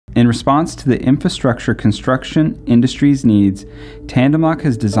In response to the infrastructure construction industry's needs, Tandemloc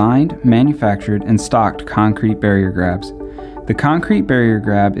has designed, manufactured, and stocked concrete barrier grabs. The concrete barrier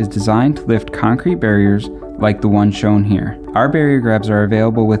grab is designed to lift concrete barriers like the one shown here. Our barrier grabs are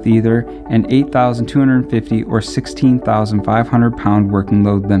available with either an 8,250 or 16,500 pound working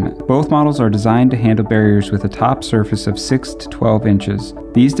load limit. Both models are designed to handle barriers with a top surface of 6 to 12 inches.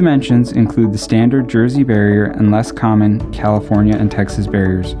 These dimensions include the standard Jersey barrier and less common California and Texas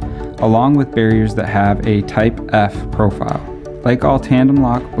barriers, along with barriers that have a Type F profile. Like all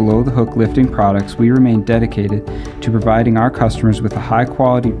Tandemloc below-the-hook lifting products, we remain dedicated to providing our customers with a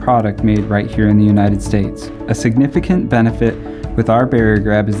high-quality product made right here in the United States. A significant benefit with our barrier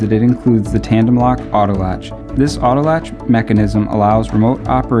grab is that it includes the Tandemloc auto latch. This auto latch mechanism allows remote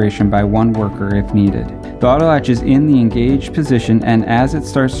operation by one worker if needed. The auto latch is in the engaged position, and as it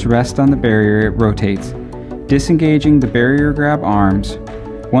starts to rest on the barrier, it rotates, disengaging the barrier grab arms.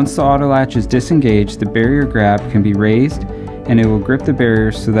 Once the auto latch is disengaged, the barrier grab can be raised and it will grip the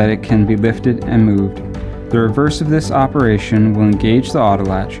barrier so that it can be lifted and moved. The reverse of this operation will engage the auto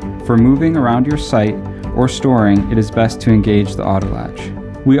latch. For moving around your site or storing, it is best to engage the auto latch.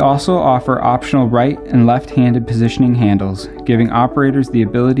 We also offer optional right and left-handed positioning handles, giving operators the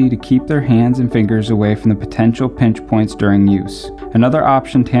ability to keep their hands and fingers away from the potential pinch points during use. Another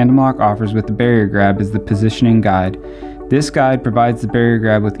option Tandemloc offers with the barrier grab is the positioning guide. This guide provides the barrier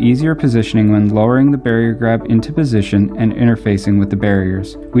grab with easier positioning when lowering the barrier grab into position and interfacing with the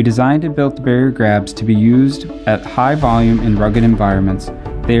barriers. We designed and built the barrier grabs to be used at high volume in rugged environments.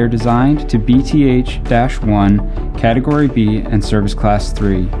 They are designed to BTH-1, Category B, and Service Class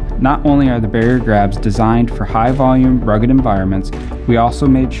 3. Not only are the barrier grabs designed for high volume, rugged environments, we also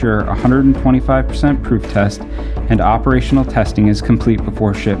made sure 125% proof test and operational testing is complete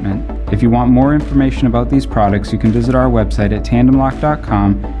before shipment. If you want more information about these products, you can visit our website at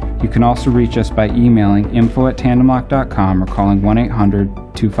tandemloc.com. You can also reach us by emailing info@tandemloc.com or calling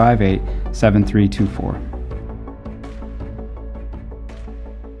 1-800-258-7324.